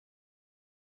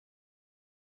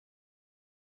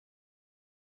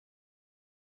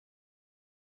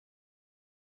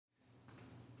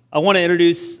I want to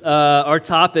introduce our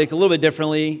topic a little bit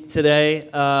differently today.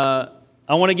 I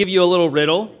want to give you a little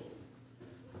riddle,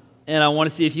 and I want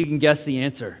to see if you can guess the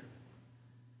answer.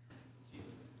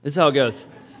 This is how it goes.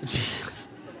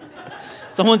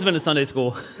 Someone's been to Sunday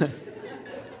school.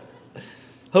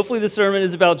 Hopefully the sermon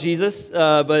is about Jesus,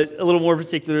 but a little more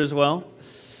particular as well.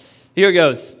 Here it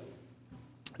goes.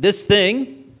 This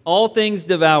thing, all things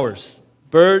devours.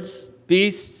 Birds,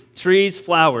 beasts, trees,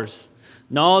 flowers.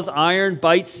 Gnaws iron,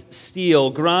 bites steel,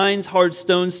 grinds hard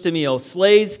stones to meal,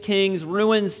 slays kings,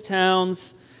 ruins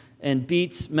towns, and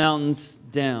beats mountains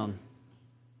down.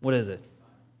 What is it?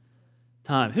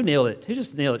 Time. Who nailed it? Who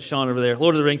just nailed it? Sean over there.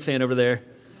 Lord of the Rings fan over there.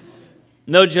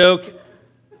 No joke.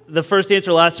 The first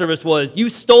answer last service was, you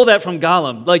stole that from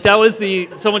Gollum. Like that was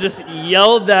someone just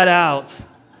yelled that out.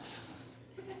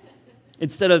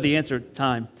 Instead of the answer,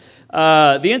 time.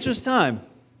 The answer is time.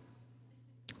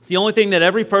 It's the only thing that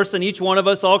every person, each one of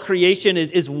us, all creation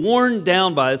is worn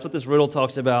down by. That's what this riddle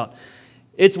talks about.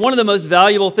 It's one of the most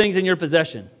valuable things in your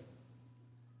possession.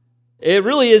 It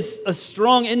really is a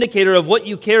strong indicator of what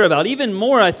you care about. Even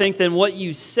more, I think, than what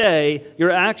you say,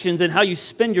 your actions and how you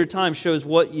spend your time shows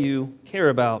what you care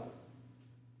about.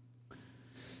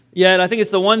 Yet, I think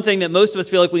it's the one thing that most of us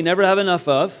feel like we never have enough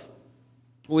of.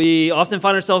 We often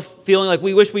find ourselves feeling like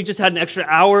we wish we just had an extra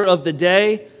hour of the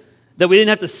day, that we didn't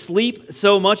have to sleep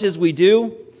so much as we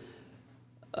do.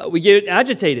 We get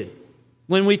agitated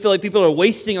when we feel like people are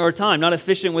wasting our time, not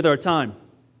efficient with our time.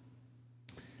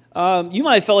 You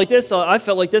might have felt like this. I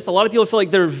felt like this. A lot of people feel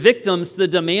like they're victims to the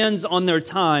demands on their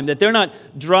time, that they're not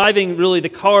driving really the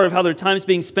car of how their time's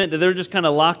being spent, that they're just kind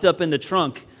of locked up in the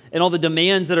trunk, and all the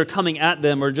demands that are coming at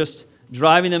them are just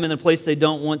driving them in a place they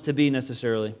don't want to be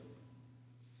necessarily.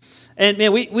 And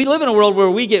man, we live in a world where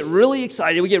we get really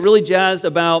excited, we get really jazzed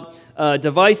about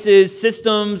devices,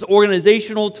 systems,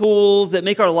 organizational tools that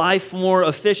make our life more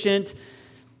efficient.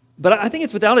 But I think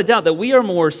it's without a doubt that we are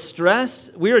more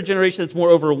stressed. We are a generation that's more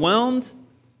overwhelmed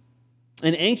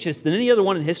and anxious than any other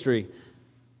one in history.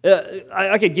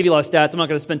 I could give you a lot of stats. I'm not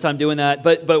going to spend time doing that.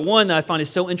 But one that I find is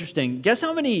so interesting. Guess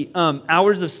how many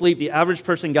hours of sleep the average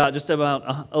person got just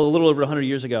about a little over 100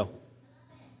 years ago?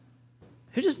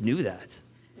 Who just knew that?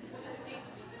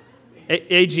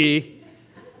 AG.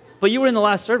 But you were in the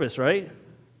last service, right?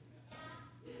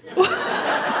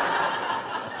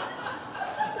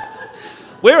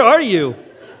 Where are you?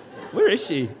 Where is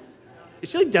she? Is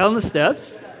she like down the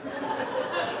steps?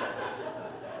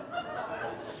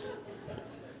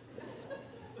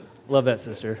 Love that,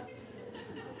 sister.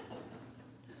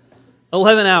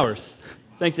 11 hours.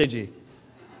 Thanks, AG.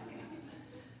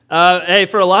 Hey,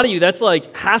 for a lot of you, that's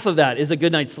like half of that is a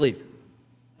good night's sleep.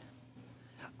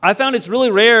 I found it's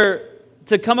really rare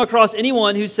to come across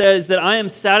anyone who says that I am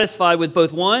satisfied with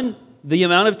both, one, the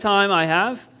amount of time I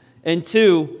have, and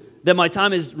two, that my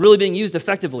time is really being used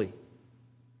effectively.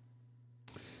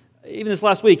 Even this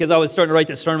last week, as I was starting to write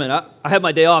this sermon, I had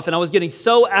my day off, and I was getting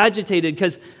so agitated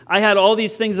because I had all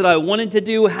these things that I wanted to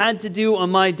do, had to do on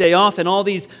my day off, and all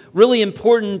these really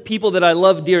important people that I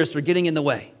love dearest were getting in the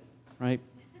way, right?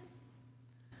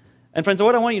 And friends,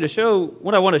 what I want to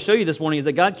show you this morning is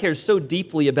that God cares so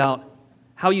deeply about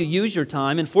how you use your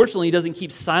time, and fortunately, He doesn't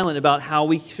keep silent about how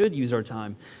we should use our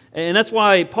time. And that's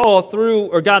why God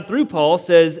through Paul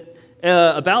says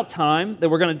about time that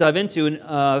we're going to dive into in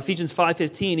Ephesians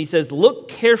 5:15. He says, "Look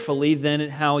carefully then at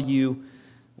how you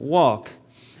walk."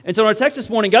 And so in our text this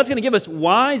morning, God's going to give us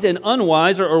wise and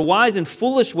unwise, or wise and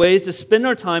foolish ways to spend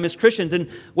our time as Christians. And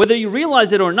whether you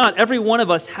realize it or not, every one of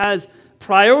us has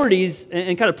priorities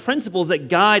and kind of principles that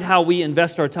guide how we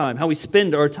invest our time, how we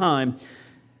spend our time.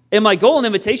 And my goal and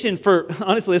invitation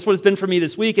honestly, that's what it's been for me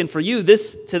this week and for you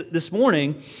this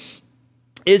morning,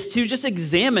 is to just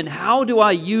examine, how do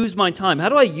I use my time? How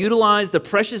do I utilize the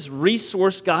precious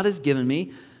resource God has given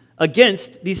me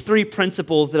against these three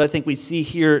principles that I think we see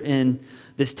here in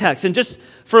this text? And just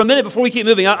for a minute before we keep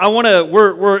moving,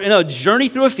 we're in a journey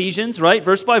through Ephesians, right?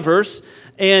 Verse by verse.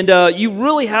 And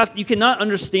you cannot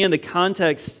understand the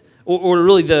context or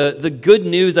really the good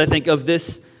news, I think, of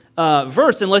this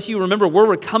verse unless you remember where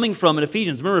we're coming from in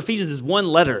Ephesians. Remember, Ephesians is one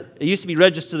letter. It used to be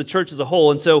read just to the church as a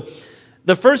whole. And so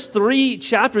the first three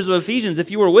chapters of Ephesians, if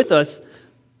you were with us,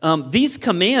 these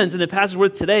commands in the passage we're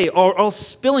with today are all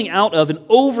spilling out of an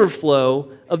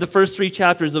overflow of the first three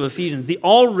chapters of Ephesians, the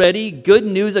already good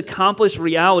news accomplished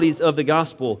realities of the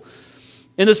gospel.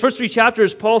 In those first three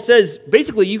chapters, Paul says,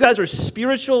 basically, you guys are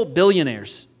spiritual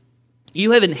billionaires.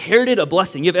 You have inherited a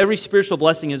blessing. You have every spiritual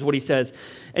blessing, is what he says.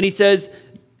 And he says,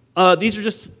 these are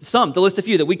just some, to list a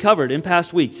few that we covered in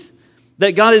past weeks.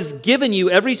 That God has given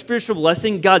you every spiritual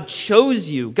blessing. God chose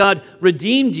you. God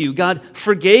redeemed you. God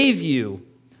forgave you.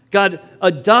 God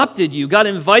adopted you. God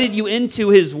invited you into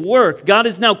his work. God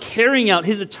is now carrying out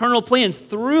his eternal plan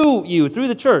through you, through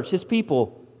the church, his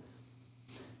people.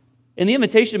 And the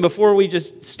invitation before we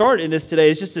just start in this today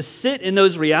is just to sit in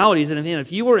those realities. And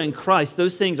if you are in Christ,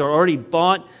 those things are already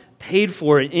bought, paid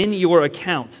for in your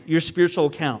account, your spiritual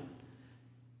account.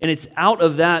 And it's out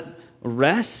of that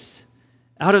rest,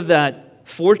 out of that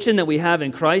fortune that we have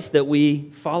in Christ, that we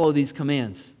follow these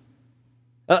commands.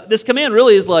 This command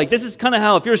really is like, this is kind of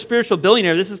how, if you're a spiritual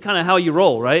billionaire, this is kind of how you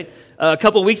roll, right? A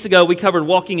couple of weeks ago, we covered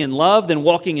walking in love, then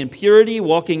walking in purity,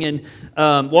 walking in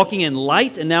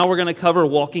light, and now we're going to cover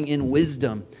walking in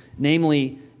wisdom,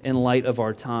 namely in light of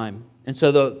our time. And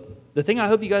so the thing I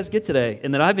hope you guys get today,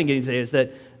 and that I've been getting today, is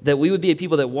that we would be a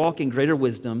people that walk in greater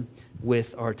wisdom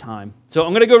with our time. So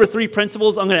I'm going to go over 3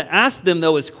 principles. I'm going to ask them,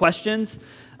 though, as questions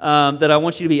that I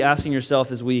want you to be asking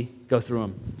yourself as we go through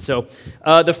them. So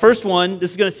the first one,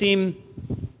 this is going to seem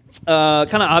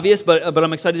kind of obvious, but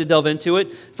I'm excited to delve into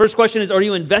it. First question is, are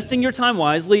you investing your time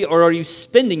wisely, or are you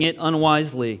spending it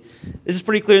unwisely? This is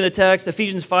pretty clear in the text.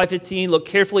 Ephesians 5:15, look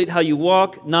carefully at how you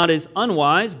walk, not as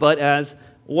unwise, but as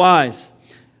wise.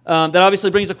 That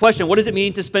obviously brings a question. What does it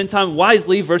mean to spend time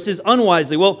wisely versus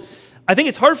unwisely? Well, I think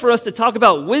it's hard for us to talk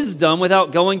about wisdom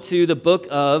without going to the book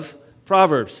of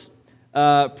Proverbs.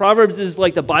 Proverbs is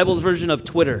like the Bible's version of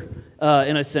Twitter,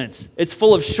 in a sense. It's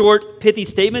full of short, pithy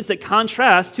statements that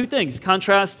contrast 2 things.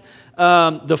 Contrast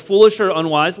the foolish or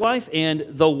unwise life and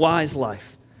the wise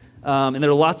life. And there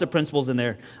are lots of principles in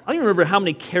there. I don't even remember how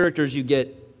many characters you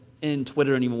get in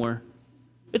Twitter anymore.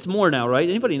 It's more now, right?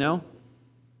 Anybody know?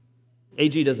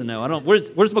 AG doesn't know. I don't.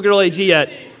 Where's my girl AG at?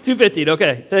 250.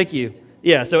 Okay, thank you.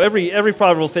 Yeah, so every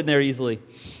proverb will fit in there easily.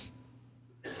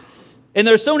 And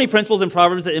there are so many principles in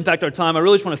Proverbs that impact our time. I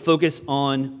really just want to focus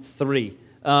on 3.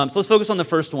 So let's focus on the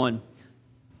first one.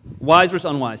 Wise versus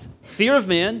unwise. Fear of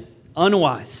man,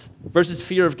 unwise, versus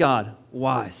fear of God,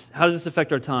 wise. How does this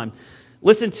affect our time?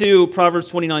 Listen to Proverbs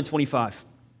 29:25.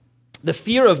 The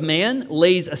fear of man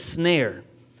lays a snare,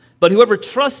 but whoever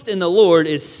trusts in the Lord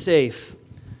is safe.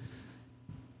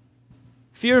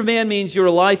 Fear of man means your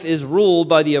life is ruled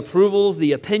by the approvals,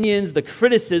 the opinions, the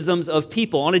criticisms of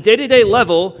people. On a day-to-day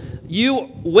level, you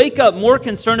wake up more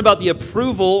concerned about the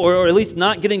approval, or at least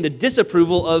not getting the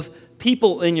disapproval of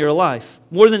people in your life,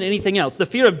 more than anything else. The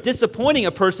fear of disappointing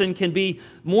a person can be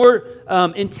more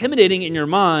intimidating in your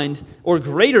mind, or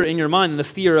greater in your mind, than the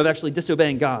fear of actually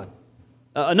disobeying God.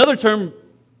 Another term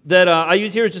that I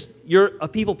use here is just, you're a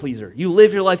people pleaser. You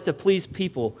live your life to please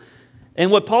people. And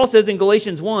what Paul says in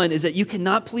Galatians 1 is that you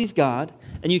cannot please God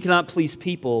and you cannot please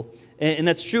people, and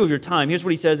that's true of your time. Here's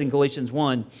what he says in Galatians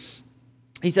 1.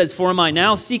 He says, for am I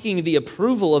now seeking the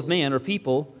approval of man or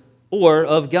people, or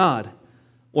of God?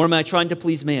 Or am I trying to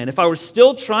please man? If I were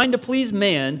still trying to please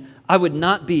man, I would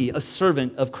not be a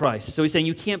servant of Christ. So he's saying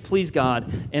you can't please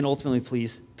God and ultimately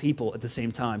please people at the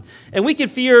same time. And we can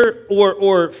fear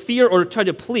or try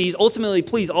to ultimately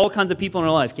please all kinds of people in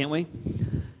our life, can't we?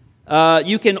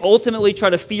 You can ultimately try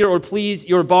to fear or please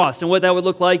your boss. And what that would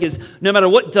look like is no matter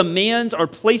what demands are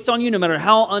placed on you, no matter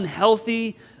how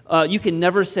unhealthy, you can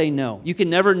never say no. You can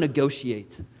never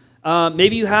negotiate.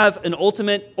 Maybe you have an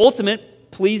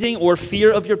ultimate pleasing or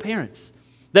fear of your parents.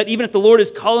 That even if the Lord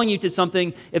is calling you to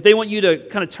something, if they want you to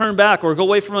kind of turn back or go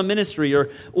away from a ministry or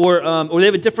they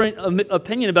have a different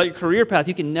opinion about your career path,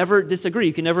 you can never disagree.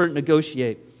 You can never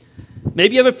negotiate.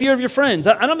 Maybe you have a fear of your friends.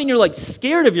 I don't mean you're like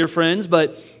scared of your friends,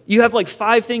 but you have like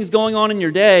 5 things going on in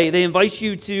your day. They invite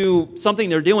you to something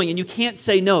they're doing, and you can't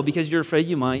say no because you're afraid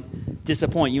you might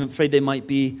disappoint. You're afraid they might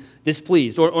be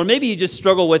displeased. Or maybe you just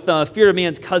struggle with fear of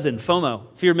man's cousin, FOMO,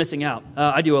 fear of missing out.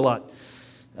 I do a lot.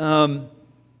 And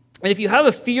if you have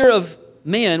a fear of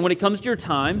man when it comes to your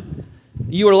time,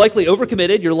 you are likely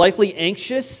overcommitted, you're likely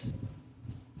anxious,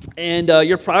 and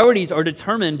your priorities are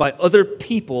determined by other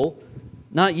people,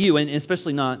 not you, and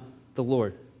especially not the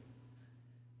Lord.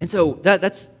 And so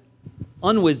that's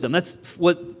unwisdom. That's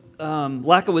what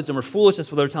lack of wisdom or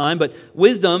foolishness with our time. But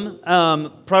wisdom,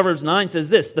 Proverbs 9 says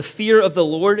this, the fear of the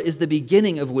Lord is the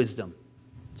beginning of wisdom.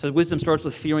 So wisdom starts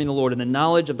with fearing the Lord, and the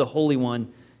knowledge of the Holy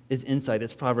One is insight.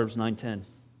 That's Proverbs 9:10.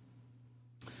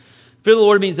 Fear of the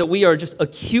Lord means that we are just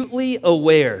acutely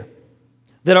aware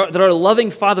that our loving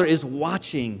Father is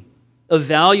watching,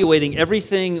 evaluating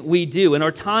everything we do, and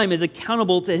our time is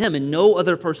accountable to Him and no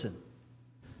other person.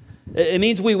 It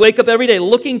means we wake up every day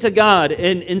looking to God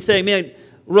and saying, man,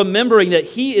 remembering that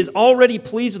He is already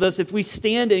pleased with us if we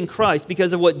stand in Christ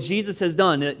because of what Jesus has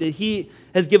done, that He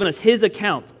has given us His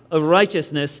account of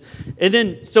righteousness. And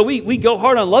then, so we go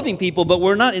hard on loving people, but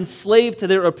we're not enslaved to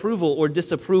their approval or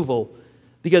disapproval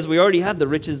because we already have the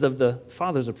riches of the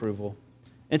Father's approval.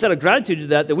 And it's out of gratitude to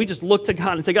that we just look to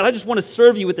God and say, God, I just want to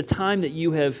serve you with the time that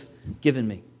you have given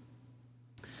me.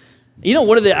 You know,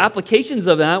 one of the applications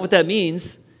of that, what that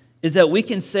means, is that we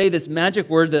can say this magic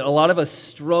word that a lot of us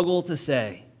struggle to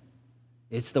say.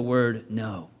 It's the word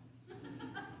no.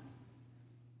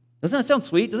 Doesn't that sound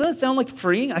sweet? Doesn't that sound like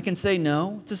freeing? I can say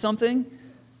no to something.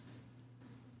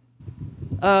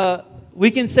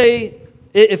 We can say,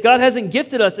 if God hasn't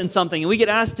gifted us in something and we get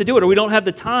asked to do it, or we don't have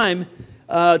the time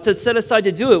to set aside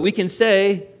to do it, we can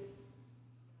say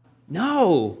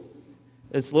no.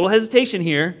 There's a little hesitation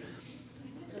here.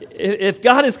 If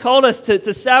God has called us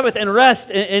to Sabbath and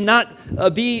rest and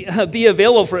not be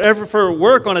available for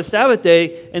work on a Sabbath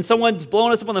day, and someone's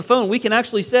blowing us up on the phone, we can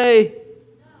actually say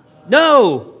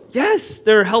no. Yes,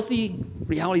 there are healthy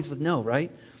realities with no, right?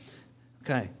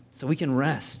 Okay, so we can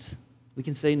rest. We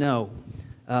can say no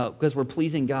because we're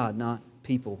pleasing God, not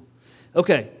people.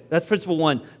 Okay, that's principle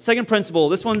one. Second principle,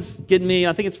 this one's getting me,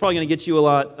 I think it's probably going to get you a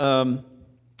lot,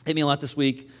 hit me a lot this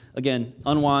week. Again,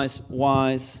 unwise,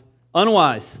 wise.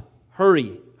 Unwise,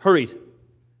 hurried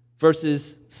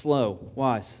versus slow,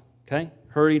 wise. Okay,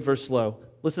 hurried versus slow.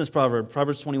 Listen to this proverb,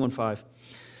 Proverbs 21:5.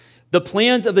 The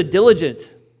plans of the diligent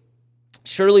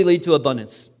surely lead to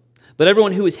abundance, but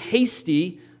everyone who is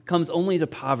hasty comes only to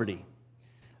poverty.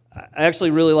 I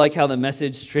actually really like how the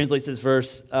Message translates this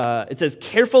verse. It says,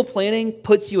 careful planning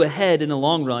puts you ahead in the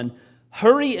long run.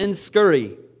 Hurry and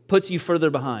scurry puts you further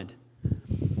behind.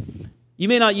 You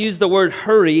may not use the word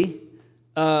hurry,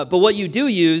 but what you do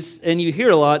use, and you hear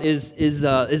a lot, is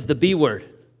the B word.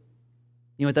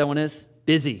 You know what that one is?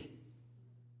 Busy.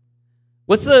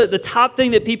 What's the top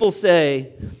thing that people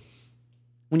say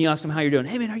when you ask them how you're doing?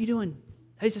 Hey, man, how you doing?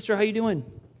 Hey, sister, how you doing?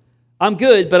 I'm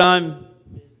good, but I'm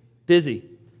busy.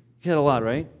 You hear that a lot,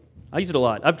 right? I use it a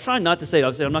lot. I'm trying not to say it.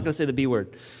 I'm not going to say the B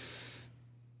word.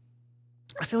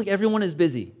 I feel like everyone is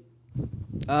busy.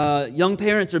 Young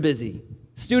parents are busy.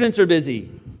 Students are busy.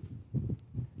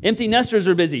 Empty nesters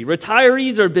are busy.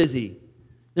 Retirees are busy.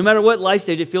 No matter what life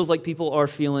stage, it feels like people are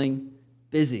feeling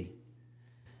busy.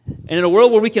 And in a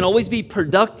world where we can always be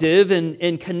productive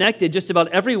and connected, just about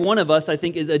every one of us, I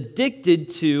think, is addicted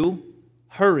to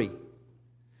hurry.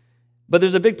 But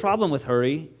there's a big problem with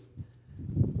hurry.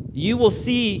 You will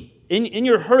see, in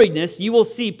your hurriedness, you will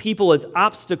see people as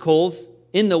obstacles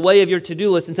in the way of your to-do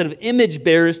list instead of image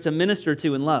bearers to minister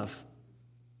to and love.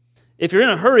 If you're in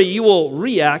a hurry, you will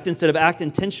react instead of act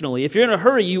intentionally. If you're in a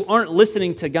hurry, you aren't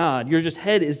listening to God. Your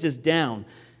head is just down.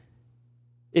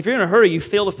 If you're in a hurry, you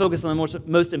fail to focus on the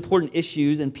most important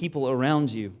issues and people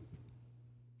around you.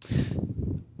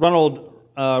 Ronald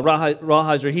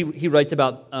Rawheiser, he writes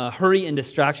about hurry and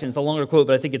distraction. It's a longer quote,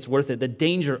 but I think it's worth it. The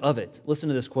danger of it. Listen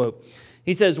to this quote.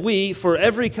 He says, we, for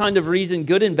every kind of reason,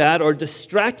 good and bad, are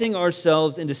distracting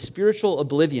ourselves into spiritual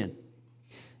oblivion.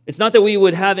 It's not that we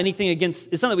have anything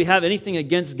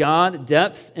against God,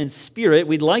 depth, and spirit.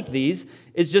 We'd like these.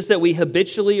 It's just that we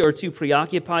habitually are too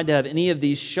preoccupied to have any of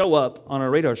these show up on our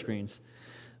radar screens.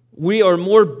 We are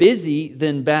more busy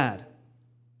than bad.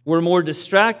 We're more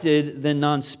distracted than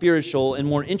non-spiritual and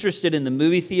more interested in the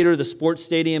movie theater, the sports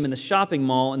stadium, and the shopping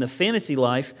mall and the fantasy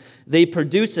life they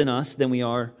produce in us than we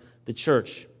are the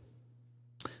church.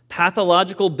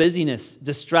 Pathological busyness,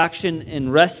 distraction,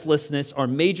 and restlessness are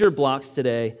major blocks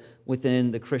today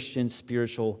within the Christian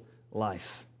spiritual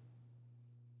life.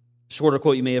 Shorter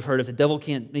quote you may have heard, if the devil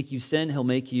can't make you sin, he'll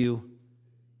make you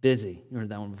busy. You heard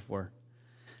that one before.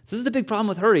 So this is the big problem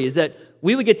with hurry, is that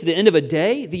we would get to the end of a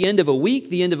day, the end of a week,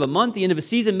 the end of a month, the end of a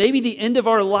season, maybe the end of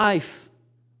our life.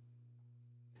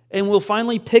 And we'll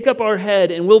finally pick up our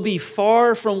head and we'll be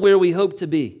far from where we hope to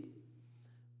be.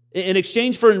 In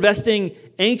exchange for investing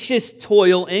anxious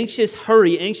toil, anxious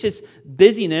hurry, anxious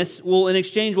busyness,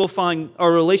 we'll find our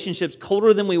relationships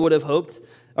colder than we would have hoped,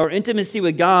 our intimacy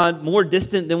with God more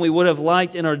distant than we would have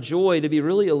liked, and our joy to be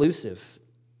really elusive.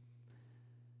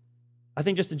 I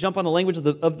think just to jump on the language of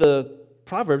the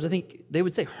Proverbs, I think they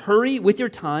would say, hurry with your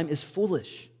time is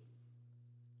foolish.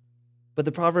 But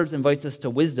the Proverbs invites us to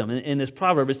wisdom. In this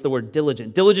proverb, it's the word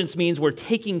diligent. Diligence means we're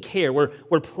taking care, we're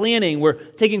planning, we're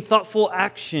taking thoughtful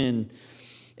action.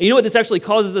 And you know what this actually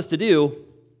causes us to do?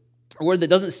 A word that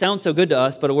doesn't sound so good to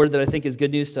us, but a word that I think is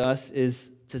good news to us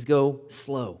is to go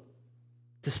slow,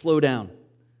 to slow down.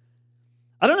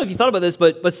 I don't know if you thought about this,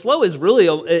 but slow is really,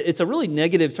 it's a really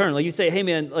negative term. Like you say, hey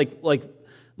man, like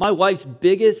my wife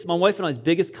and I's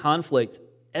biggest conflict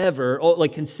ever,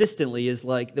 like consistently, is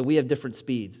like that we have different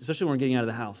speeds, especially when we're getting out of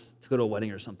the house to go to a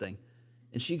wedding or something.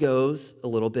 And she goes a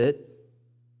little bit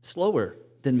slower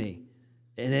than me.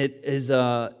 And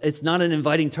it's not an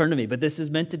inviting turn to me, but this is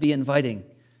meant to be inviting.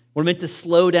 We're meant to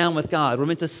slow down with God. We're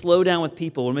meant to slow down with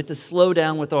people. We're meant to slow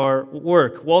down with our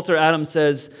work. Walter Adams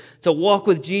says, to walk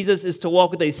with Jesus is to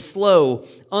walk with a slow,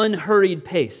 unhurried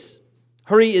pace.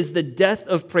 Hurry is the death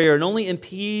of prayer and only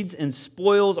impedes and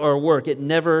spoils our work. It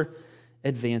never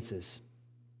advances.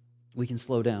 We can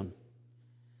slow down.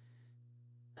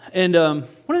 And one of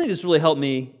the things that's really helped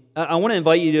me, I want to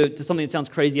invite you to something that sounds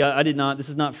crazy. I did not. This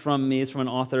is not from me. It's from an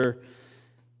author.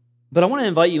 But I want to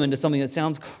invite you into something that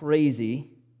sounds crazy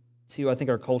to, I think,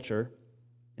 our culture,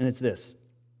 and it's this.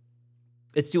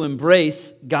 It's to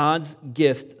embrace God's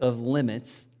gift of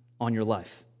limits on your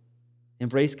life.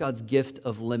 Embrace God's gift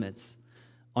of limits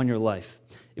on your life.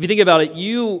 If you think about it,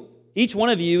 each one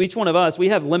of us, we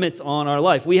have limits on our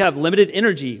life. We have limited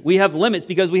energy. We have limits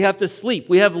because we have to sleep.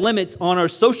 We have limits on our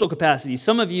social capacity.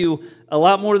 Some of you, a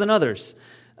lot more than others.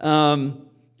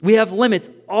 We have limits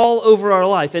all over our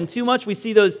life, and too much we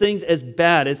see those things as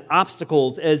bad, as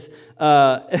obstacles, as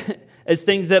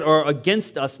things that are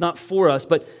against us, not for us.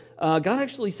 But God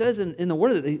actually says in the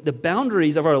Word that the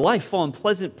boundaries of our life fall in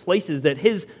pleasant places, that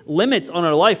His limits on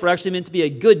our life are actually meant to be a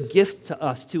good gift to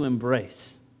us to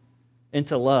embrace and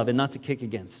to love and not to kick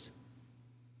against.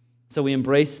 So we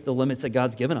embrace the limits that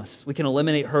God's given us. We can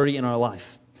eliminate hurry in our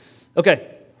life.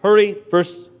 Okay, hurry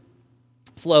versus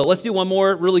slow. Let's do one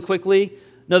more really quickly.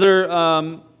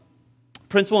 Another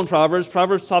principle in Proverbs.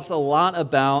 Proverbs talks a lot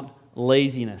about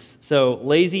laziness. So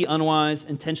lazy, unwise,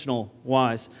 intentional,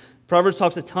 wise. Proverbs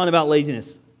talks a ton about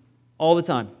laziness all the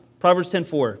time. Proverbs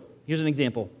 10:4. Here's an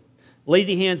example.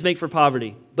 Lazy hands make for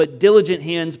poverty, but diligent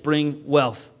hands bring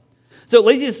wealth. So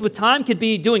laziness with time could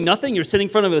be doing nothing. You're sitting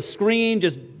in front of a screen,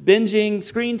 just binging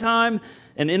screen time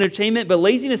and entertainment. But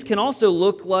laziness can also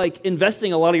look like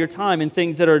investing a lot of your time in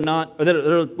things that are not, or that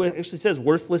are, it actually says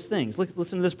worthless things.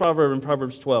 Listen to this proverb in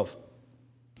Proverbs 12.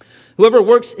 Whoever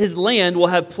works his land will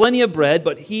have plenty of bread,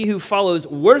 but he who follows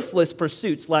worthless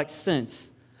pursuits lacks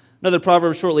sense. Another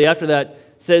proverb shortly after that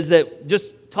says that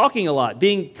just talking a lot,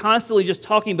 being constantly just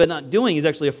talking but not doing, is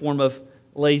actually a form of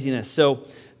laziness. So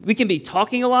we can be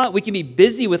talking a lot, we can be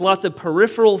busy with lots of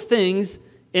peripheral things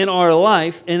in our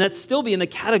life, and that still be in the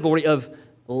category of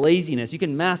laziness. You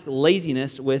can mask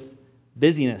laziness with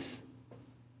busyness.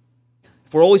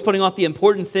 If we're always putting off the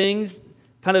important things,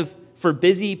 kind of for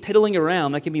busy piddling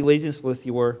around, that can be laziness with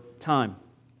your time.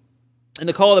 And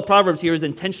the call of the Proverbs here is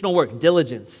intentional work,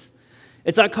 diligence.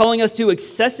 It's not calling us to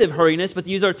excessive hurriness, but to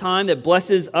use our time that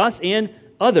blesses us and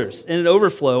others in an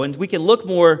overflow. And we can look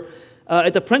more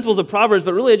at the principles of Proverbs,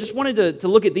 but really I just wanted to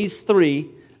look at these three.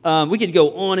 We could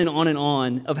go on and on and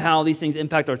on of how these things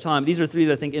impact our time. These are three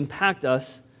that I think impact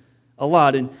us a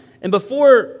lot. And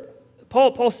before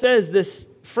Paul says this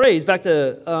phrase, back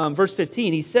to verse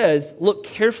 15, he says, look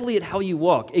carefully at how you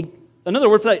walk. Another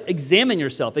word for that, examine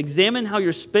yourself. Examine how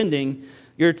you're spending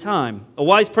your time. A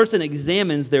wise person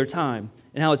examines their time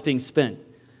and how it's being spent.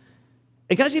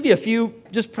 And can I just give you a few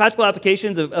just practical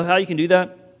applications of how you can do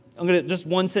that? I'm going to, just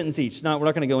one sentence each. We're not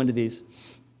going to go into these.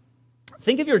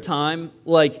 Think of your time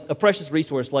like a precious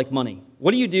resource like money.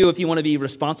 What do you do if you want to be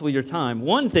responsible with your time?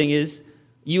 One thing is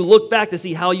you look back to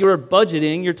see how you're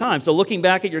budgeting your time. So looking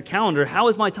back at your calendar, how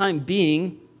is my time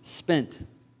being spent,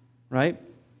 right?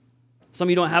 Some of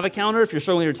you don't have a calendar. If you're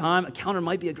struggling with your time, a calendar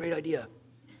might be a great idea.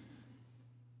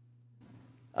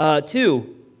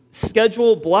 2,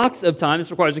 schedule blocks of time.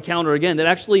 This requires a calendar again that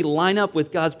actually line up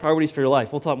with God's priorities for your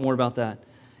life. We'll talk more about that.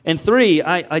 And 3,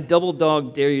 I double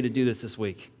dog dare you to do this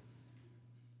week.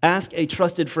 Ask a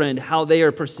trusted friend how they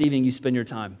are perceiving you spend your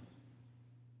time.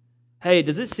 Hey,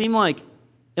 does it seem like,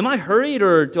 am I hurried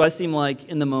or do I seem like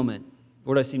in the moment?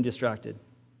 Or do I seem distracted?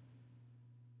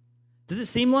 Does it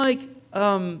seem like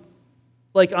I'm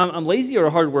lazy or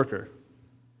a hard worker?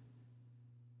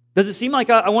 Does it seem like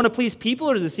I want to please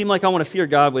people, or does it seem like I want to fear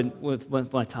God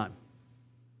with my time?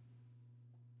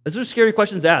 Those are scary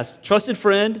questions to ask. Trusted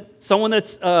friend, someone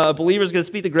that's a believer is going to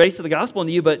speak the grace of the gospel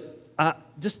into you, but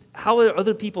just how are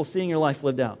other people seeing your life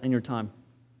lived out in your time?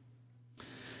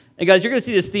 And guys, you're going to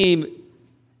see this theme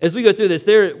as we go through this.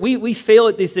 We fail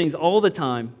at these things all the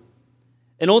time,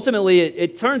 and ultimately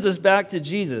it turns us back to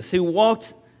Jesus, who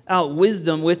walked out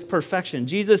wisdom with perfection.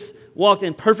 Jesus walked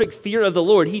in perfect fear of the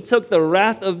Lord. He took the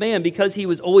wrath of man because he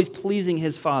was always pleasing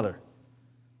his Father.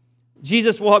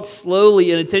 Jesus walked slowly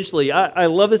and intentionally. I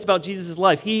love this about Jesus'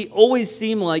 life. He always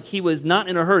seemed like he was not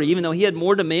in a hurry, even though he had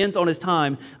more demands on his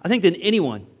time, I think, than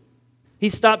anyone. He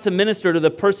stopped to minister to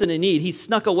the person in need. He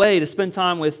snuck away to spend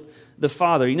time with the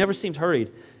Father. He never seemed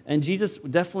hurried. And Jesus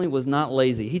definitely was not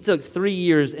lazy. He took 3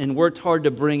 years and worked hard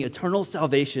to bring eternal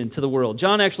salvation to the world.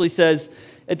 John actually says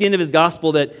at the end of his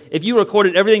gospel that if you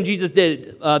recorded everything Jesus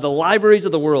did, the libraries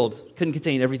of the world couldn't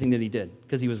contain everything that he did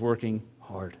because he was working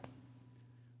hard.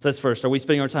 So that's first. Are we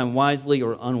spending our time wisely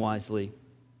or unwisely?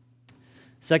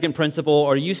 Second principle,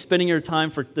 are you spending your time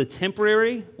for the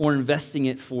temporary or investing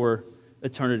it for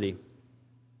eternity?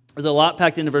 There's a lot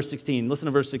packed into verse 16. Listen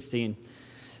to verse 16.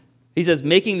 He says,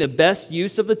 making the best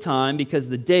use of the time because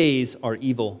the days are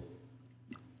evil.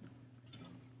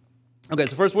 Okay,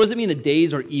 so first, what does it mean the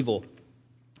days are evil?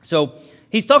 So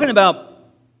he's talking about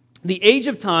the age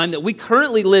of time that we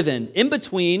currently live in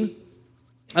between.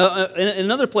 In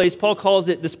another place, Paul calls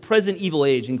it this present evil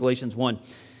age in Galatians 1.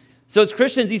 So as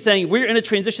Christians, he's saying we're in a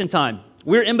transition time.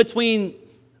 We're in between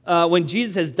when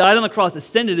Jesus has died on the cross,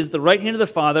 ascended as the right hand of the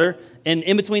Father, and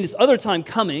in between this other time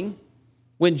coming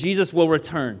when Jesus will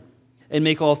return and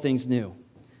make all things new.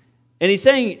 And he's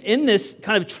saying in this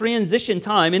kind of transition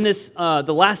time, in this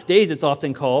the last days it's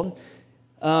often called,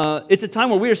 it's a time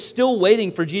where we are still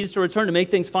waiting for Jesus to return to make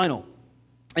things final.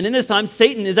 And in this time,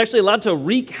 Satan is actually allowed to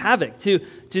wreak havoc,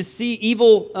 to see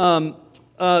evil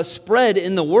spread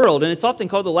in the world. And it's often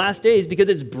called the last days because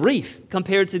it's brief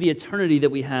compared to the eternity that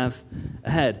we have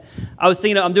ahead. I was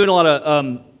thinking, I'm doing a lot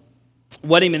of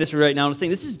wedding ministry right now, and I was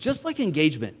thinking, this is just like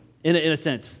engagement in a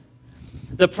sense.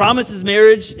 The promises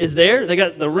marriage is there.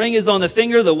 The ring is on the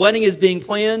finger. The wedding is being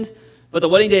planned, but the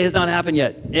wedding day has not happened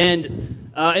yet. And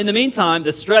in the meantime,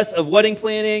 the stress of wedding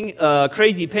planning,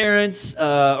 crazy parents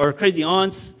or crazy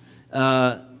aunts,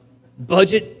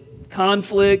 budget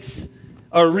conflicts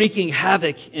are wreaking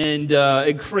havoc and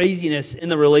craziness in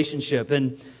the relationship.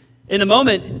 And in the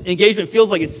moment, engagement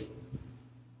feels like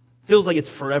it's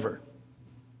forever.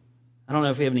 I don't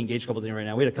know if we have any engaged couples in here right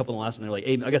now. We had a couple in the last one. They're like,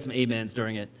 I got some amens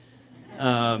during it.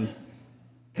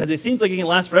 Because it seems like it can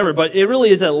last forever, but it really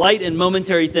is a light and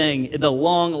momentary thing in the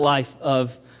long life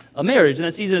of a marriage. And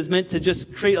that season is meant to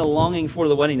just create a longing for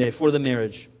the wedding day, for the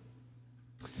marriage.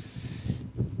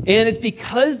 And it's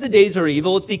because the days are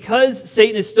evil, it's because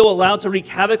Satan is still allowed to wreak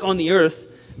havoc on the earth,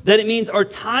 that it means our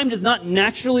time does not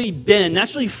naturally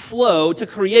flow to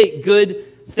create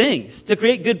good things, to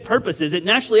create good purposes. It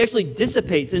naturally actually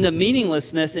dissipates into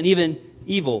meaninglessness and even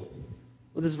evil.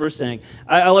 What is this verse saying?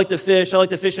 I like to fish. I like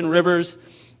to fish in rivers.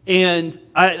 And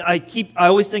I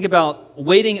always think about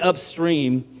wading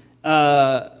upstream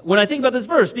when I think about this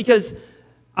verse, because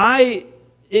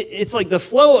it's like the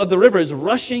flow of the river is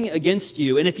rushing against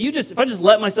you. And if I just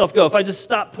let myself go, if I just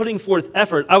stop putting forth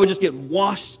effort, I would just get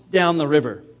washed down the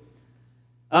river.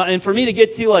 And for me to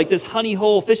get to like this honey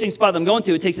hole fishing spot that I'm going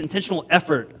to, it takes intentional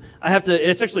effort.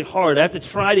 It's actually hard. I have to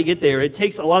try to get there. It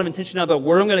takes a lot of intention about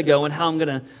where I'm going to go and how I'm going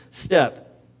to step.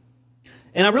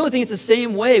 And I really think it's the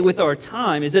same way with our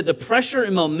time, is that the pressure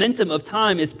and momentum of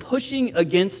time is pushing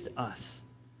against us.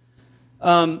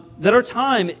 That our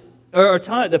time,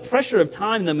 the pressure of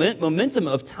time, the momentum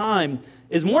of time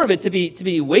is more of it to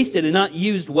be wasted and not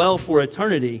used well for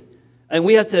eternity. And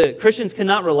Christians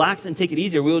cannot relax and take it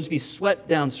easier. We will just be swept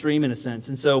downstream in a sense.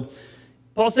 And so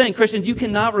Paul's saying, Christians, you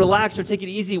cannot relax or take it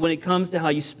easy when it comes to how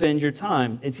you spend your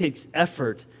time. It takes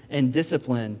effort and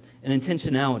discipline and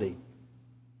intentionality.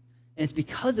 And it's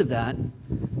because of that,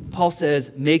 Paul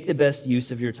says, make the best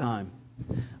use of your time.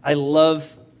 I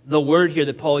love the word here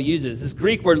that Paul uses. This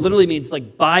Greek word literally means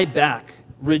like buy back,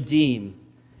 redeem.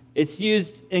 It's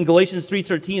used in Galatians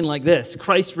 3:13 like this: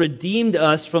 Christ redeemed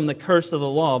us from the curse of the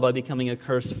law by becoming a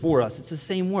curse for us. It's the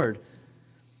same word.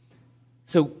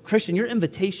 So, Christian, your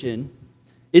invitation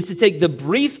is to take the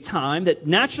brief time that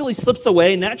naturally slips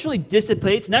away, naturally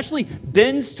dissipates, naturally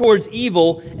bends towards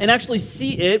evil, and actually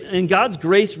see it in God's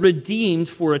grace redeemed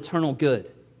for eternal good.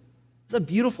 It's a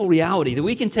beautiful reality that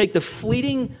we can take the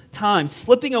fleeting time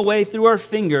slipping away through our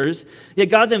fingers, yet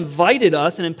God's invited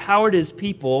us and empowered His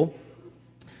people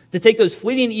to take those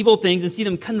fleeting evil things and see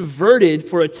them converted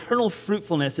for eternal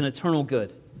fruitfulness and eternal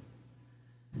good.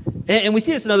 And we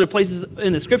see this in other places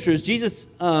in the Scriptures. Jesus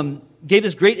gave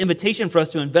this great invitation for us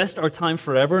to invest our time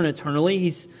forever and eternally.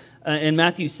 He's in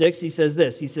Matthew 6, he says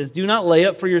this. He says, do not lay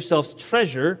up for yourselves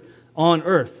treasure on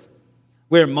earth,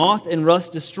 where moth and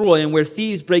rust destroy and where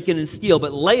thieves break in and steal,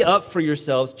 but lay up for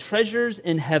yourselves treasures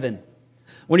in heaven,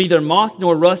 where neither moth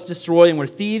nor rust destroy and where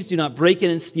thieves do not break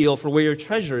in and steal, for where your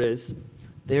treasure is,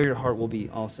 there your heart will be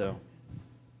also.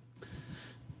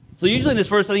 So usually in this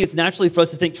verse, I think it's naturally for us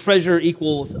to think treasure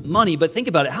equals money, but think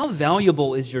about it. How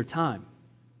valuable is your time,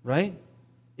 right?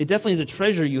 It definitely is a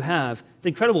treasure you have. It's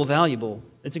incredibly valuable.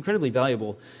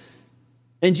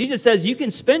 And Jesus says you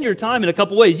can spend your time in a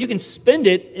couple ways. You can spend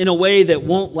it in a way that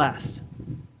won't last.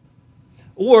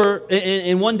 Or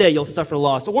in one day you'll suffer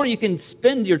loss. Or you can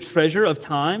spend your treasure of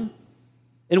time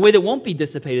in a way that won't be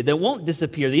dissipated, that won't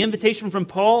disappear. The invitation from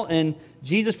Paul and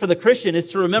Jesus for the Christian is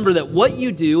to remember that what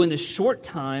you do in this short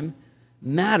time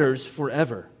matters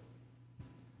forever.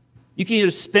 You can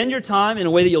either spend your time in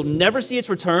a way that you'll never see its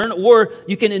return, or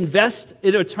you can invest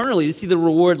it eternally to see the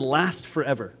reward last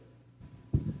forever.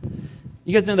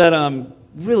 You guys know that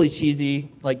really cheesy,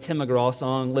 like Tim McGraw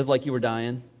song, Live Like You Were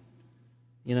Dying?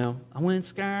 You know, I went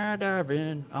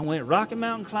skydiving, I went Rocky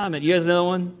Mountain climbing. You guys know that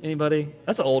one? Anybody?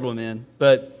 That's an old one, man.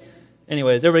 But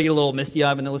anyways, everybody get a little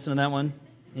misty-eyed when they listen to that one?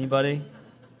 Anybody?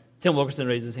 Tim Wilkerson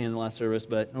raised his hand in the last service,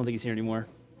 but I don't think he's here anymore.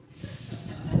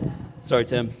 Sorry,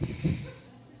 Tim.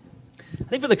 I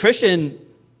think for the Christian,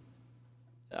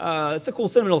 it's a cool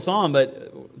sentimental song,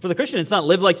 but for the Christian, it's not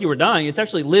live like you were dying. It's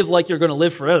actually live like you're going to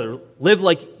live forever. Live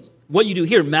like what you do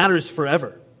here matters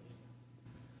forever.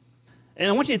 And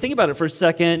I want you to think about it for a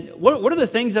second. What are the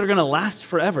things that are going to last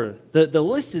forever? The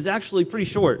list is actually pretty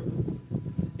short.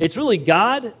 It's really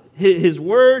God, His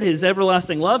Word, His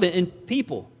everlasting love, and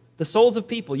people, the souls of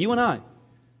people, you and I.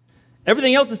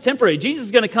 Everything else is temporary. Jesus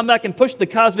is going to come back and push the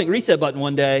cosmic reset button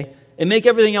one day and make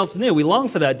everything else new. We long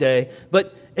for that day.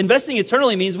 But investing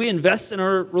eternally means we invest in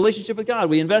our relationship with God.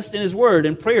 We invest in His Word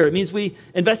and prayer. It means we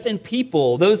invest in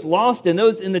people, those lost and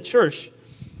those in the church.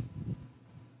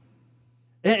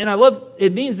 And I love,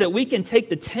 it means that we can take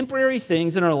the temporary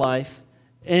things in our life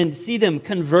and see them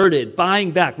converted,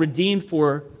 buying back, redeemed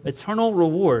for eternal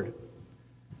reward,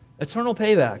 eternal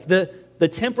payback. The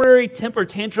temporary temper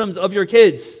tantrums of your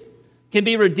kids can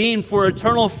be redeemed for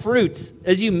eternal fruit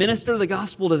as you minister the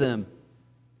gospel to them.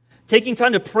 Taking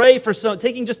time to pray for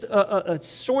taking just a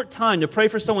short time to pray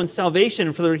for someone's salvation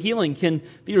and for their healing can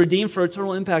be redeemed for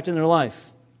eternal impact in their life.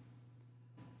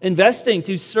 Investing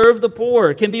to serve the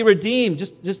poor can be redeemed,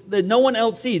 just that no one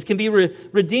else sees, can be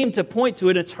redeemed to point to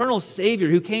an eternal Savior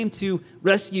who came to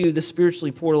rescue the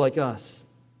spiritually poor like us.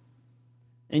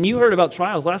 And you heard about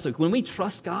trials last week. When we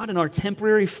trust God in our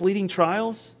temporary fleeting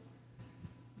trials,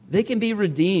 they can be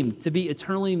redeemed to be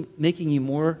eternally making you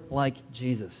more like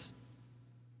Jesus.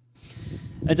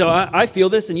 And so I feel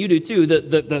this, and you do too,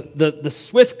 the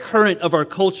swift current of our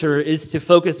culture is to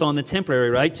focus on the temporary,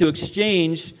 right?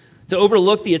 To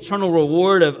overlook the eternal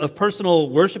reward of personal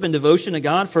worship and devotion to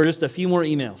God for just a few more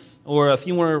emails or a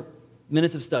few more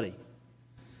minutes of study.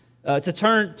 To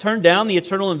turn down the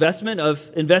eternal investment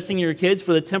of investing in your kids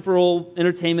for the temporal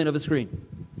entertainment of a screen.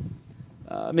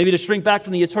 Maybe to shrink back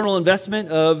from the eternal investment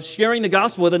of sharing the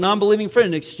gospel with a non-believing friend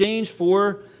in exchange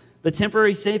for the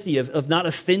temporary safety of not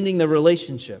offending the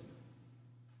relationship.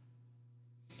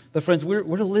 But friends,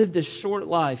 we're to live this short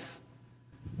life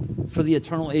for the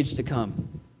eternal age to come.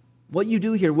 What you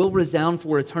do here will resound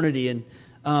for eternity. And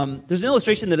there's an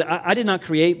illustration that I did not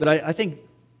create, but I think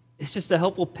it's just a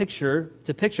helpful picture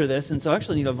to picture this. And so I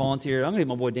actually need a volunteer. I'm going to get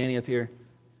my boy Danny up here.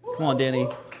 Come on, Danny.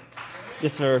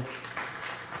 Yes, sir.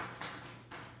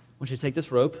 I want you to take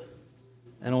this rope,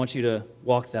 and I want you to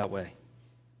walk that way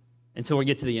until we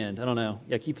get to the end. I don't know.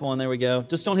 Yeah, keep pulling. There we go.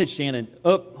 Just don't hit Shannon.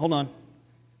 Oh, hold on.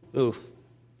 Ooh,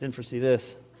 didn't foresee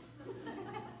this.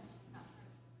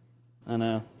 I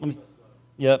know.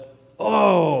 Yep.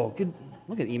 Oh, good.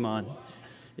 Look at Iman.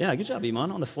 Yeah, good job,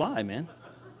 Iman. On the fly, man.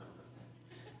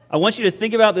 I want you to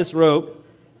think about this rope.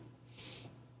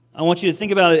 I want you to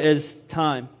think about it as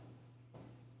time. I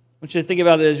want you to think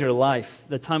about it as your life,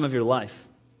 the time of your life.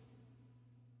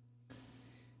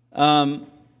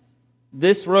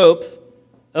 This rope,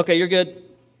 okay, you're good.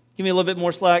 Give me a little bit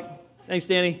more slack. Thanks,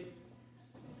 Danny.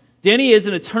 Danny is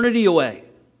an eternity away.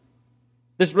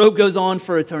 This rope goes on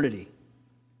for eternity.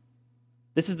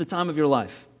 This is the time of your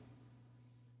life.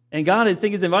 And God, I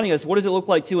think, is inviting us, what does it look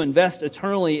like to invest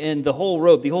eternally in the whole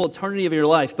rope, the whole eternity of your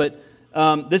life? But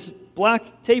this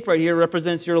black tape right here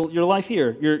represents your life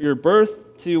here, your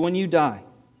birth to when you die.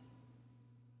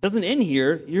 It doesn't end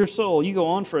here. Your soul, you go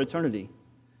on for eternity.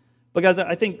 But guys,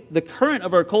 I think the current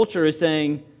of our culture is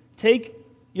saying, take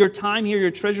your time here,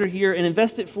 your treasure here, and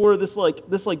invest it for this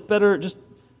better, just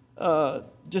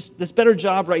this better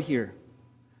job right here.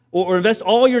 Or invest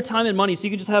all your time and money so you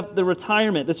can just have the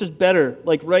retirement that's just better,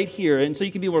 like right here, and so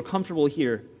you can be more comfortable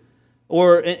here.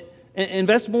 Or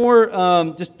invest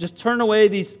more, just turn away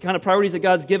these kind of priorities that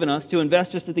God's given us to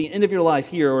invest just at the end of your life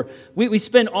here. Or we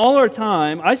spend all our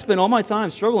time, I spend all my time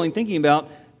struggling, thinking about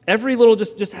every little,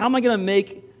 just how am I going to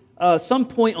make some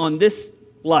point on this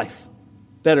life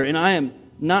better? And I am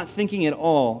not thinking at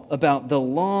all about the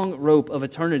long rope of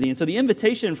eternity. And so the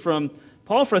invitation from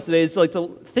Paul for us today is like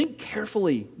to think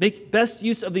carefully, make best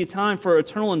use of the time for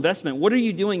eternal investment. What are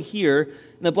you doing here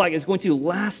in the black is going to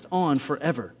last on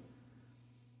forever.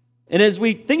 And as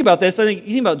we think about this, I think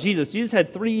you think about Jesus. Jesus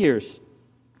had 3 years.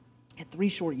 He had 3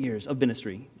 short years of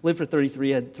ministry. Lived for 33,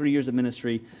 had 3 years of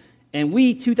ministry. And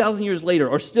we, 2,000 years later,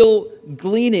 are still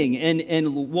gleaning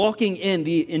and walking in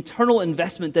the internal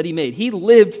investment that he made. He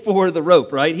lived for the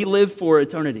rope, right? He lived for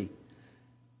eternity.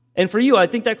 And for you, I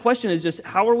think that question is just,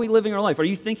 how are we living our life? Are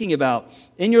you thinking about,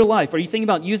 in your life, are you thinking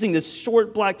about using this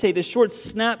short black tape, this short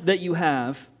snap that you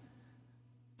have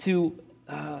to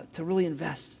really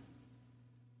invest?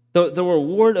 The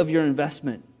reward of your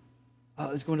investment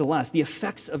is going to last. The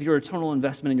effects of your eternal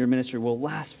investment in your ministry will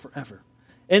last forever.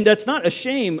 And that's not a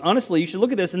shame. Honestly, you should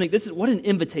look at this and think, what an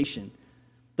invitation.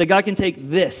 That God can take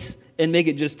this and make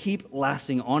it just keep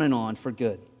lasting on and on for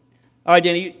good. All right,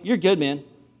 Danny, you're good, man.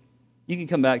 You can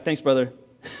come back. Thanks, brother.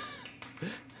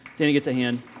 Danny gets a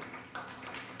hand.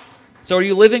 So are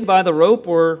you living by the rope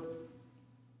or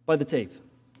by the tape?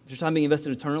 Is your time being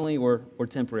invested eternally or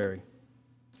temporary?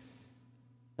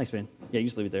 Thanks, man. Yeah, you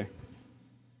just leave it there.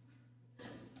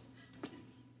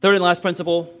 Third and last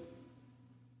principle.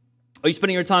 Are you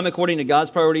spending your time according to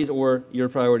God's priorities or your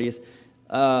priorities?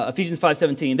 Ephesians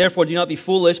 5:17. Therefore, do not be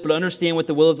foolish, but understand what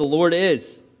the will of the Lord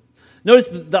is. Notice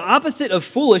the opposite of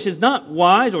foolish is not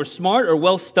wise or smart or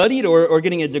well-studied or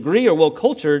getting a degree or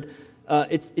well-cultured.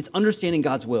 It's understanding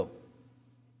God's will.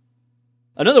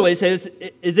 Another way to say this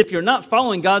is if you're not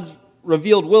following God's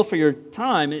revealed will for your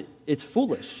time, it's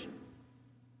foolish.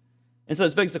 And so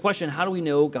this begs the question, how do we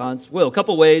know God's will? A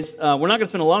couple ways. We're not going to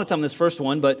spend a lot of time on this first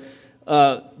one, but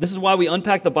this is why we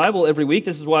unpack the Bible every week.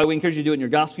 This is why we encourage you to do it in your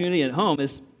gospel community at home,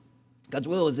 is God's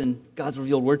will is in God's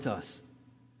revealed word to us.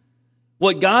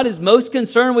 What God is most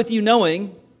concerned with you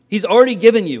knowing, He's already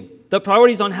given you. The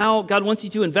priorities on how God wants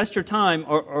you to invest your time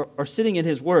are sitting in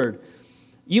His word.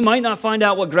 You might not find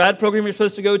out what grad program you're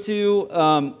supposed to go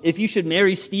to, if you should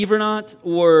marry Steve or not,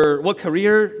 or what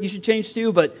career you should change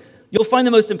to, but you'll find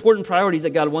the most important priorities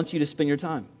that God wants you to spend your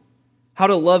time. How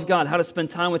to love God, how to spend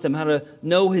time with Him, how to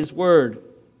know His word,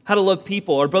 how to love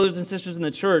people, our brothers and sisters in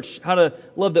the church, how to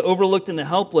love the overlooked and the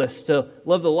helpless, to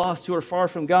love the lost who are far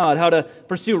from God, how to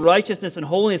pursue righteousness and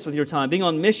holiness with your time, being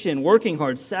on mission, working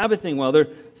hard, Sabbathing well. There are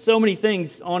so many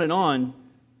things on and on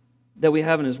that we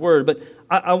have in His word. But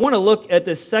I want to look at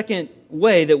the second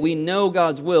way that we know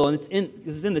God's will, and it's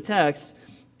in the text,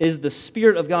 is the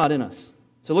Spirit of God in us.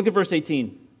 So look at verse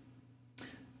 18.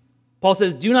 Paul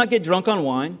says, do not get drunk on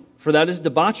wine, for that is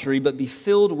debauchery, but be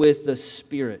filled with the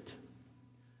Spirit.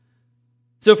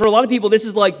 So for a lot of people, this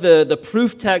is like the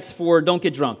proof text for don't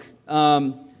get drunk.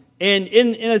 And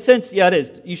in a sense, yeah, it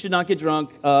is. You should not get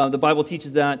drunk. The Bible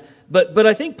teaches that. But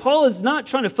I think Paul is not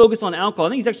trying to focus on alcohol. I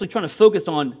think he's actually trying to focus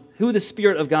on who the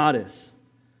Spirit of God is.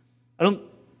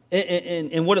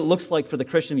 And what it looks like for the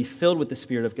Christian to be filled with the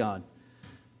Spirit of God.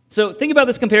 So think about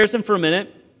this comparison for a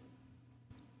minute.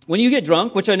 When you get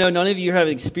drunk, which I know none of you have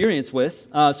experience with,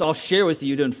 so I'll share with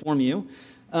you to inform you,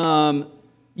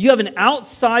 you have an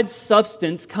outside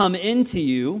substance come into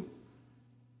you,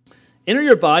 enter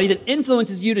your body that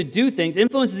influences you to do things,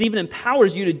 influences, even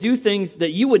empowers you to do things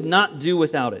that you would not do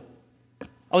without it.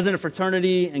 I was in a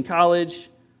fraternity in college.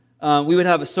 We would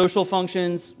have social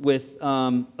functions with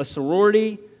a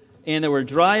sorority, and there were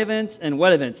dry events and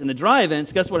wet events. And the dry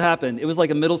events, guess what happened? It was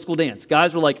like a middle school dance.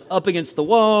 Guys were like up against the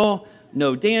wall,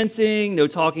 no dancing, no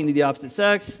talking to the opposite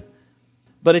sex.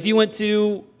 But if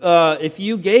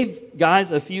you gave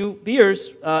guys a few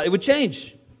beers, it would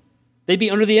change. They'd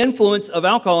be under the influence of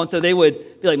alcohol, and so they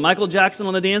would be like Michael Jackson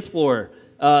on the dance floor.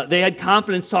 They had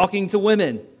confidence talking to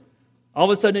women. All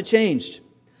of a sudden it changed.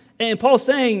 And Paul's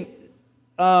saying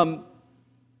that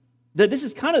this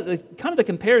is kind of the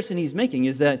comparison he's making,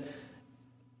 is that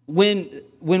when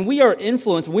we are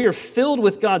influenced, when we are filled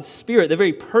with God's Spirit, the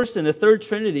very person, the third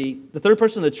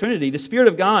person of the Trinity, the Spirit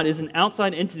of God is an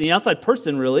outside entity, an outside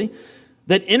person really,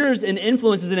 that enters and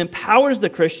influences and empowers the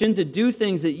Christian to do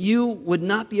things that you would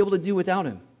not be able to do without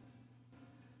Him.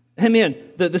 And man,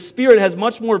 the Spirit has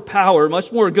much more power,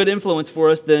 much more good influence for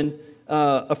us than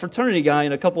a fraternity guy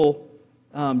and a couple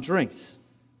drinks.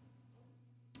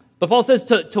 But Paul says,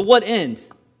 to what end?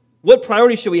 What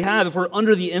priority should we have if we're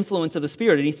under the influence of the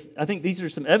Spirit? And I think these are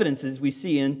some evidences we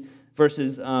see in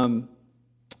verses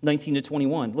 19 to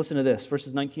 21. Listen to this,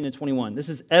 verses 19 to 21. This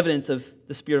is evidence of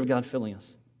the Spirit of God filling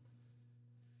us.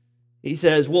 He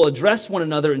says, we'll address one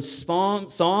another in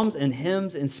psalms and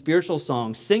hymns and spiritual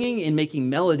songs, singing and making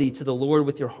melody to the Lord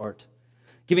with your heart,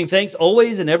 giving thanks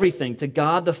always and everything to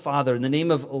God the Father in the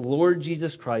name of Lord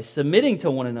Jesus Christ, submitting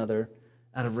to one another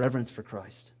out of reverence for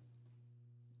Christ.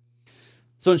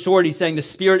 So in short, he's saying the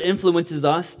Spirit influences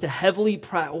us to heavily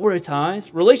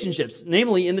prioritize relationships,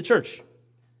 namely in the church.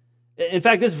 In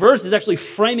fact, this verse is actually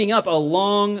framing up a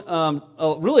long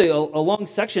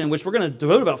section in which we're going to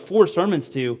devote about 4 sermons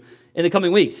to in the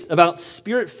coming weeks about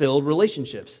Spirit-filled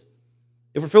relationships.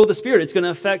 If we're filled with the Spirit, it's going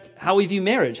to affect how we view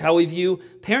marriage, how we view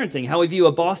parenting, how we view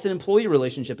a boss and employee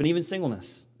relationship, and even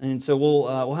singleness. And so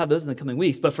we'll have those in the coming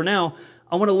weeks. But for now,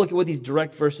 I want to look at what these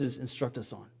direct verses instruct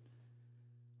us on.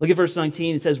 Look at verse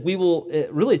 19. It says,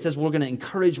 it says we're going to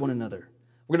encourage one another.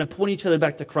 We're going to point each other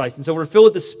back to Christ. And so we're filled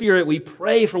with the Spirit. We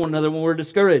pray for one another when we're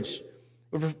discouraged.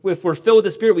 If we're filled with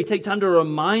the Spirit, we take time to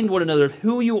remind one another of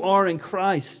who you are in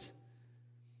Christ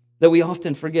that we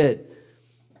often forget.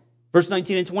 Verse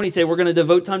 19 and 20 say we're going to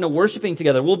devote time to worshiping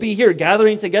together. We'll be here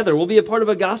gathering together. We'll be a part of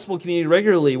a gospel community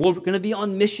regularly. We're going to be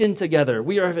on mission together.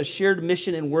 We have a shared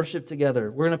mission and worship together.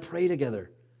 We're going to pray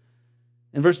together.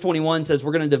 And verse 21 says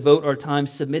we're going to devote our time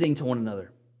submitting to one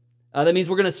another. That means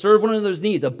we're going to serve one another's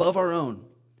needs above our own.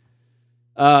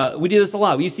 We do this a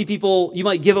lot. You see people, you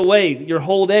might give away your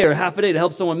whole day or half a day to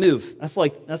help someone move. That's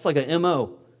like an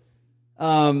MO.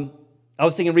 I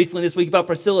was thinking recently this week about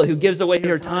Priscilla, who gives away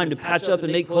her time to patch up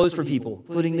and make clothes for people,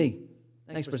 including me.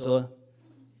 Thanks, Priscilla.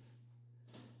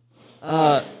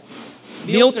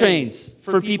 Meal trains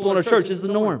for people in our church is the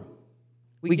norm.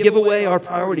 We give away our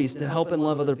priorities to help and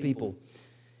love other people.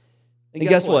 And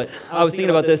guess what? I was thinking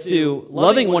about this too.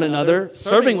 Loving one another,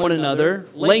 serving one another,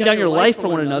 laying down your life for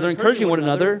one another, encouraging one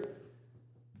another,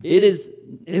 it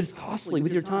is costly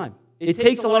with your time. It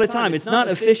takes a lot of time. It's not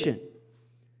efficient.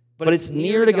 But it's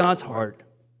near to God's heart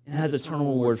and has eternal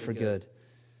reward for good.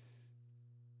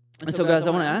 And so, guys,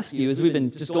 I want to ask you, as we've been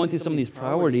just going through some of these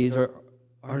priorities,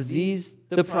 are these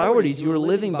the priorities you are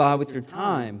living by with your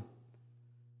time?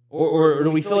 Or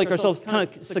do we feel like ourselves kind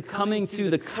of succumbing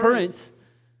to the current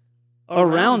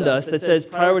around us that says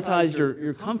prioritize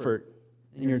your comfort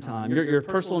in your time, your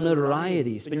personal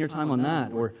notoriety, spend your time on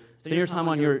that, or spend your time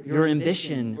on your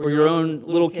ambition or your own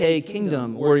little K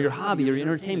kingdom or your hobby or your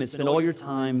entertainment. Spend all your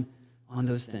time on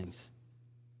those things.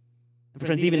 And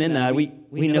friends, even in that, we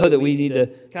know that we need to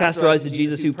cast our eyes to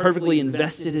Jesus, who perfectly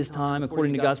invested his time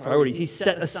according to God's priorities. He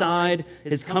set aside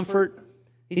his comfort.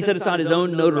 He set aside his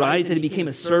own notoriety. He said he became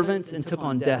a servant and took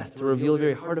on death to reveal the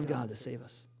very heart of God to save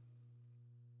us.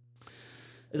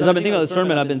 As I've been thinking about the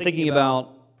sermon, I've been thinking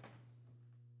about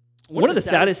one of the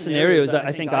saddest scenarios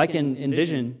I think I can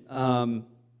envision, and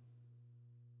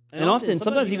often,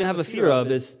 sometimes even have a fear of,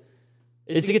 is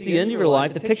to get to the end of your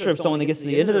life, the picture of someone that gets to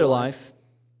the end of their life,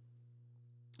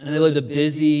 and they lived a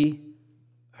busy,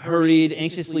 hurried,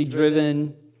 anxiously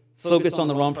driven, focused on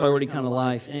the wrong priority kind of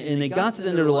life, and they got to the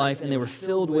end of their life, and they were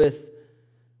filled with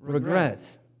regret,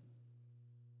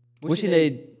 wishing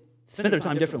they'd spent their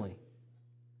time differently.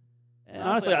 And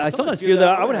honestly, I sometimes fear that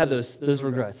I would have those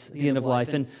regrets at the end of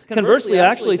life. And conversely, I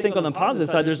actually think on the positive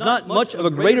side, there's not much of a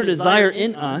greater desire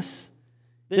in us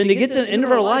than to get to the end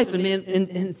of our life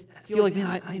and feel like,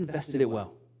 man, I invested it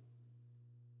well.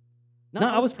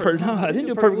 I didn't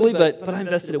do it perfectly, but I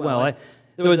invested it well.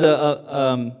 There was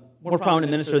a more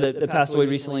prominent minister that passed away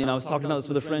recently, and I was talking about this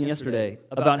with a friend yesterday,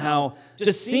 about how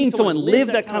just seeing someone live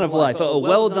that kind of life, a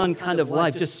well-done kind of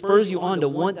life, just spurs you on to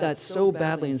want that so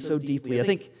badly and so deeply. I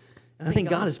think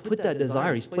God has put that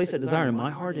desire. He's placed that desire in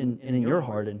my heart and in your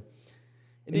heart. And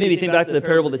it made me think back to the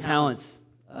parable of the talents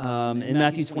in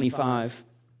Matthew 25.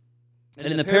 And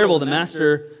in the parable, the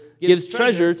master gives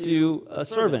treasure to a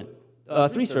servant,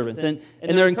 3 servants. And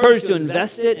they're encouraged to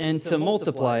invest it and to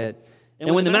multiply it.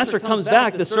 And when the master comes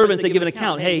back, the servants, they give an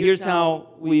account. Hey, here's how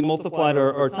we multiplied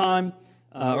our time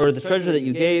or the treasure that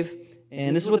you gave.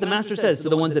 And this is what the master says to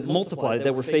the ones that multiplied it,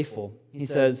 that were faithful. He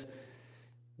says,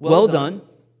 well done,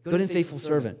 good and faithful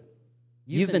servant.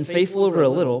 You've been faithful over a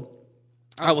little.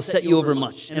 I will set you over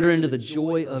much. Enter into the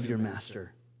joy of your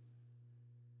master.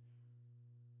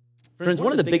 Friends,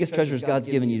 one of the biggest treasures God's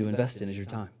given you to invest in is your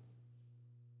time.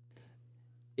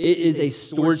 It is a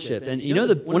stewardship. And you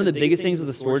know one of the biggest things with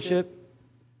a stewardship?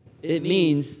 It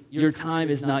means your time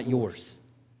is not yours.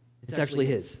 It's actually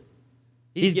His.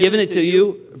 He's given it to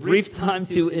you, a brief time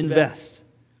to invest.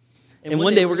 And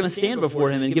one day we're going to stand before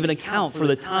Him and give an account for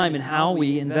the time and how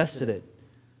we invested it.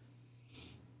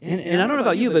 And I don't know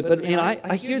about you, but man,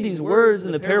 I hear these words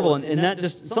in the parable, and that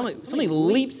just, something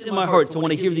leaps in my heart to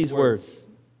want to hear these words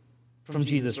from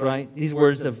Jesus, right? These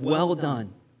words of, well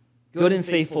done, good and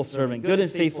faithful servant, good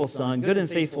and faithful son, good and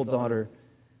faithful daughter.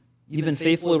 You've been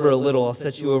faithful over a little, I'll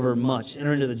set you over much.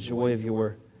 Enter into the joy of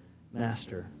your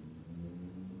master.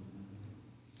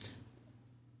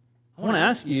 I want to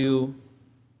ask you,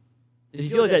 if you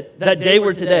feel like that day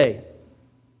were today,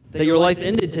 that your life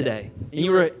ended today, and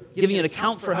you were giving an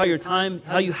account for how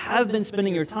you have been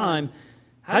spending your time,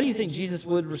 how do you think Jesus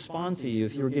would respond to you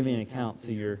if you were giving an account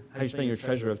to how you're spending your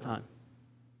treasure of time?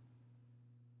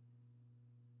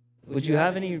 Would you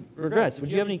have any regrets?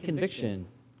 Would you have any conviction?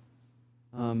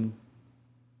 Now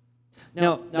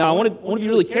I want to be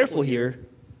really careful here.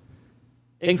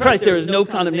 In Christ, there is no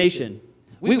condemnation.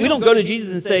 We don't go to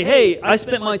Jesus and say, hey, I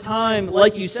spent my time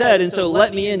like you said, and so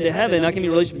let me into heaven. I can be in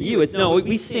a relationship with you. It's no,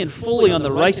 we stand fully on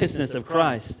the righteousness of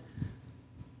Christ.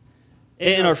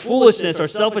 And our foolishness, our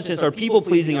selfishness, our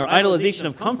people-pleasing, our idolization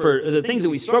of comfort, the things that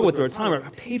we struggle with through our time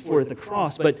are paid for at the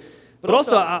cross. But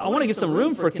also, I want to give some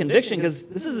room for conviction, because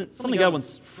this isn't something God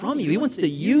wants from you. He wants to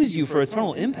use you for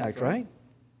eternal impact, right?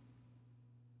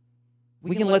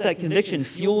 We can let that conviction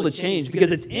fuel the change,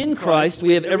 because it's in Christ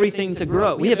we have everything to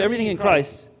grow. We have everything in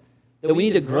Christ that we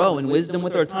need to grow in wisdom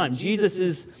with our time. Jesus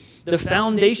is the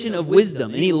foundation of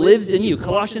wisdom, and He lives in you.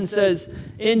 Colossians says,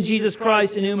 in Jesus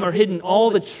Christ, in whom are hidden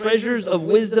all the treasures of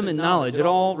wisdom and knowledge. It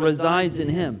all resides in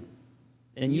Him,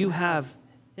 and you have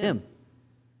Him.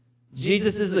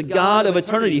 Jesus is the God of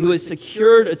eternity who has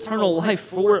secured eternal life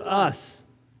for us.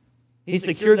 He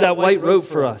secured that white robe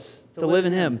for us to live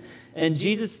in Him. And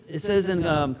Jesus, it says in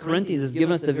Corinthians, has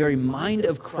given us the very mind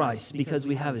of Christ because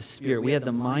we have His Spirit. We have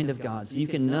the mind of God. So you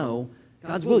can know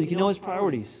God's will. You can know His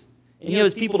priorities. And you know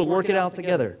His people to work it out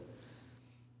together.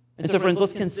 And so, friends,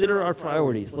 let's consider our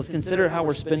priorities. Let's consider how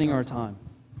we're spending our time.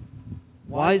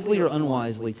 Wisely or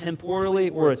unwisely, temporally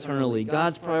or eternally,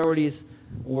 God's priorities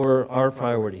or our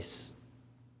priorities.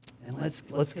 And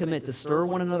let's commit to stir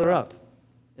one another up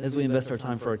as we invest our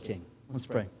time for our King. Let's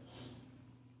pray.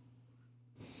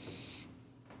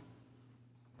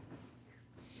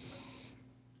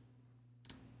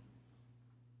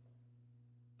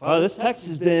 This text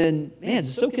has been,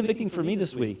 just so convicting for me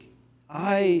this week.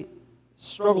 I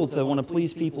struggle to want to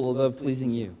please people above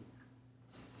pleasing you.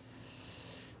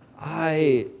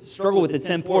 I struggle with the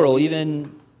temporal.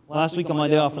 Even last week on my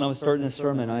day off when I was starting this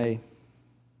sermon, I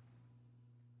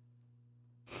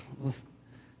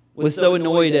was so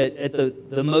annoyed at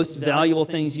the most valuable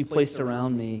things you placed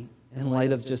around me in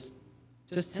light of just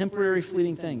temporary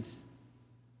fleeting things.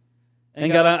 And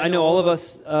God, I know all of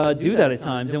us do that at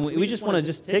times, and we just want to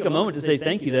just take a moment to say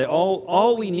thank you that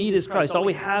all we need is Christ, all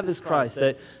we have is Christ.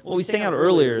 That what we sang out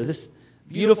earlier, this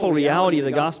beautiful reality of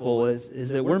the gospel is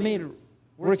that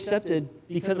we're accepted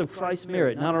because of Christ's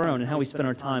merit, not our own, and how we spend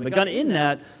our time. But God, in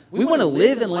that, we want to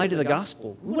live in light of the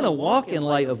gospel. We want to walk in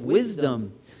light of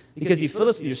wisdom because You filled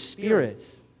us with Your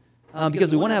Spirit.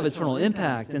 Because we want to have eternal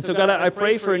impact. And so, God, I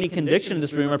pray for any conviction in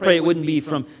this room. I pray it wouldn't be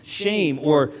from shame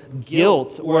or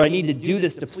guilt or I need to do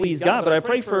this to please God. But I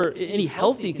pray for any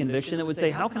healthy conviction that would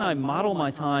say, how can I model my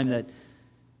time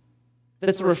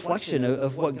that's a reflection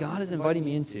of what God is inviting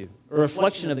me into, a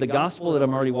reflection of the gospel that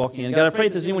I'm already walking in. God, I pray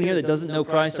if there's anyone here that doesn't know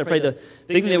Christ, I pray the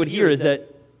big thing they would hear is that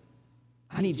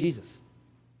I need Jesus.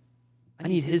 I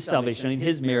need His salvation. I need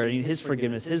His merit. I need His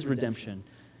forgiveness, His redemption.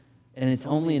 And it's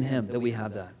only in Him that we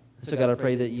have that. So, God, I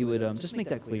pray that You would just make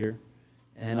that clear.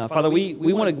 And, Father, we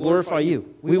want to glorify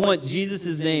You. We want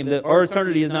Jesus' name, that our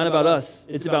eternity is not about us.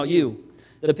 It's about You.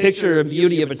 The picture and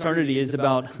beauty of eternity is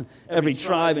about every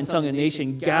tribe and tongue and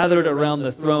nation gathered around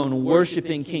the throne,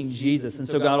 worshiping King Jesus. And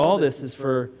so, God, all this is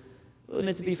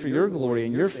meant to be for Your glory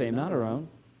and Your fame, not our own.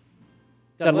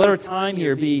 God, let our time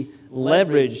here be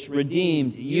leveraged,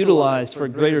 redeemed, utilized for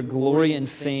greater glory and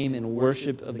fame and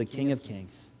worship of the King of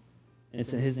Kings. And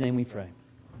it's in His name we pray.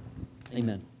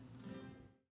 Amen.